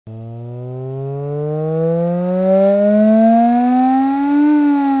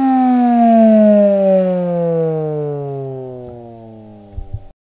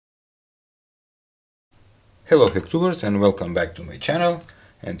Hello Hacktubers and welcome back to my channel,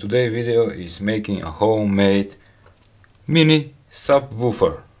 and today's video is making a homemade mini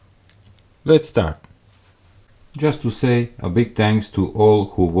subwoofer. Let's start. Just to say a big thanks to all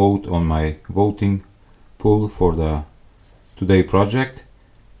who vote on my voting poll for the today project,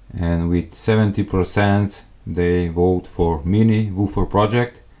 and with 70% they vote for mini woofer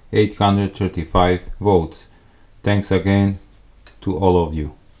project, 835 votes. Thanks again to all of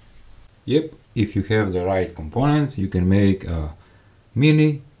you. Yep, if you have the right components, you can make a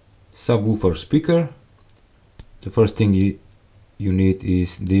mini subwoofer speaker. The first thing you need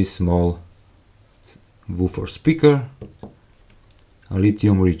is this small woofer speaker, a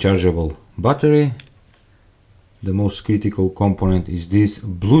lithium rechargeable battery. The most critical component is this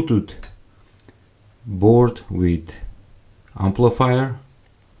Bluetooth board with amplifier.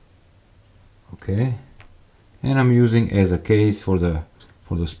 Okay, and I'm using as a case for the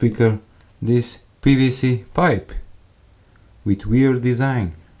speaker this PVC pipe with weird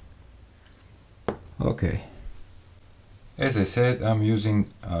design. Okay, as I said, I'm using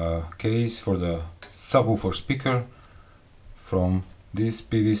a case for the subwoofer speaker from this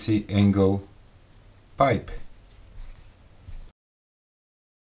PVC angle pipe.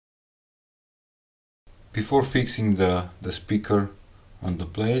 Before fixing the speaker on the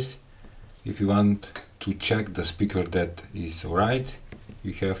place, if you want to check the speaker that is right,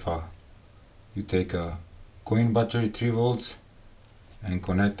 you take a coin battery 3 volts and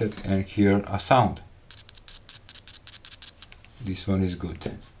connect it and hear a sound. This one is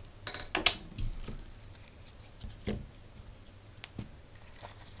good.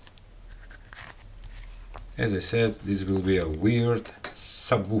 As I said, this will be a weird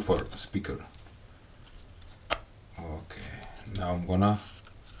subwoofer speaker. Okay, now I'm gonna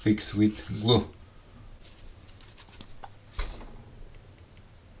fix with glue.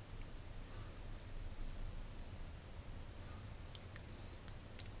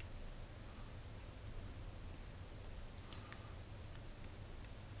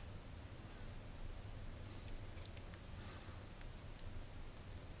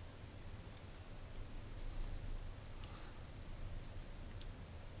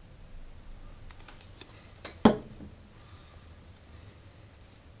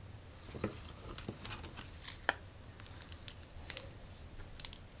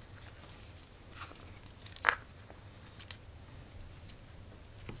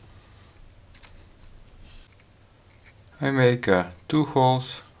 I make 2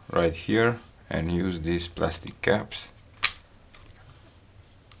 holes right here and use these plastic caps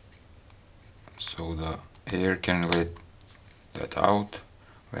so the air can let that out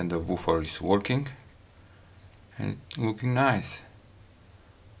when the woofer is working, and it's looking nice.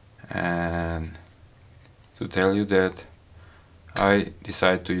 And to tell you that I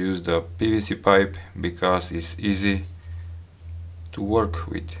decided to use the PVC pipe because it's easy to work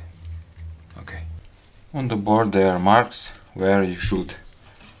with. Okay. On the board there are marks where you should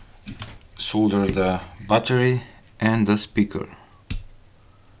solder the battery and the speaker.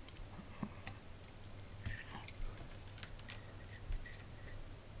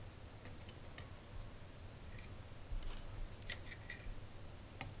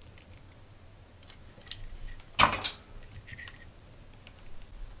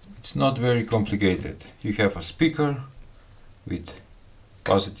 It's not very complicated. You have a speaker with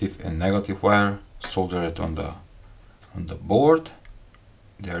positive and negative wire. Solder it on the board.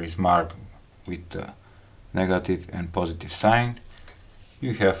 There is mark with the negative and positive sign.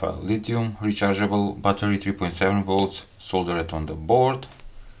 You have a lithium rechargeable battery 3.7 volts. Solder it on the board.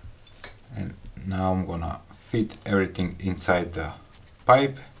 And now I'm gonna fit everything inside the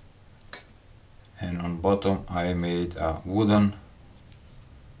pipe. And on bottom I made a wooden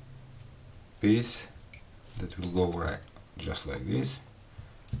piece that will go right just like this.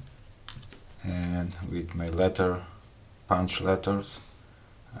 And with my punch letters,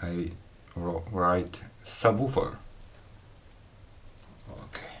 I write subwoofer.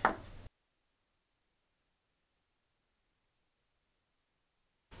 Okay.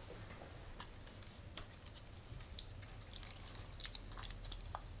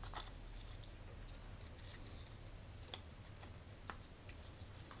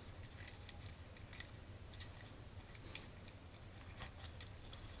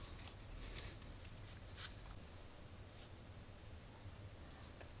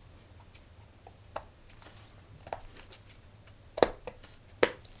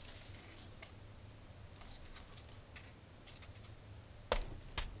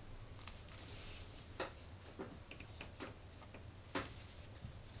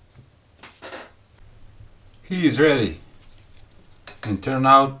 He is ready, and turned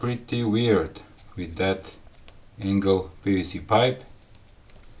out pretty weird with that angle PVC pipe.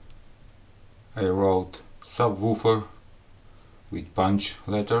 I wrote subwoofer with punch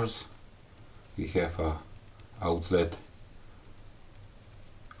letters. We have a outlet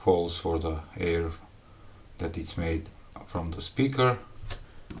holes for the air that it's made from the speaker,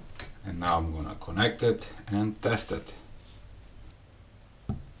 and now I'm gonna connect it and test it.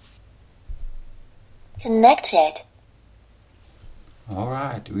 Connected.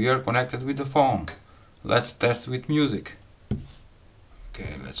 Alright, we are connected with the phone. Let's test with music.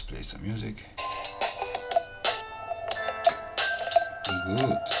 Okay, let's play some music.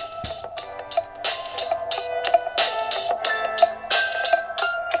 Good.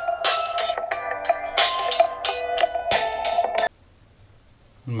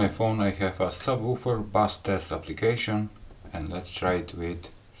 On my phone I have a subwoofer bass test application, and let's try it with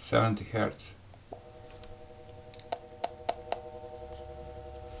 70 Hz.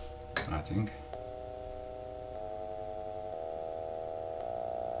 Nothing.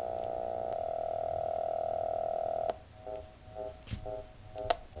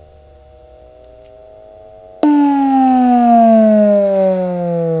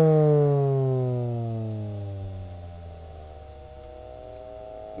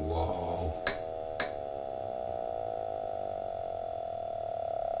 Wow.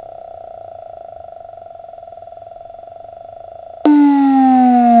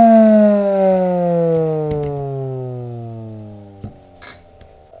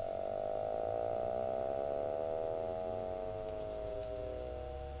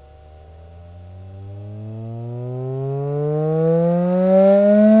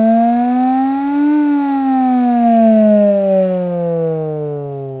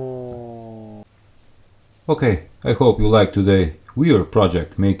 Okay, I hope you liked today weird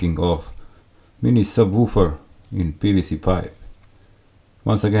project making of mini subwoofer in PVC pipe.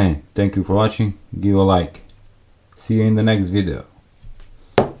 Once again, thank you for watching, give a like. See you in the next video.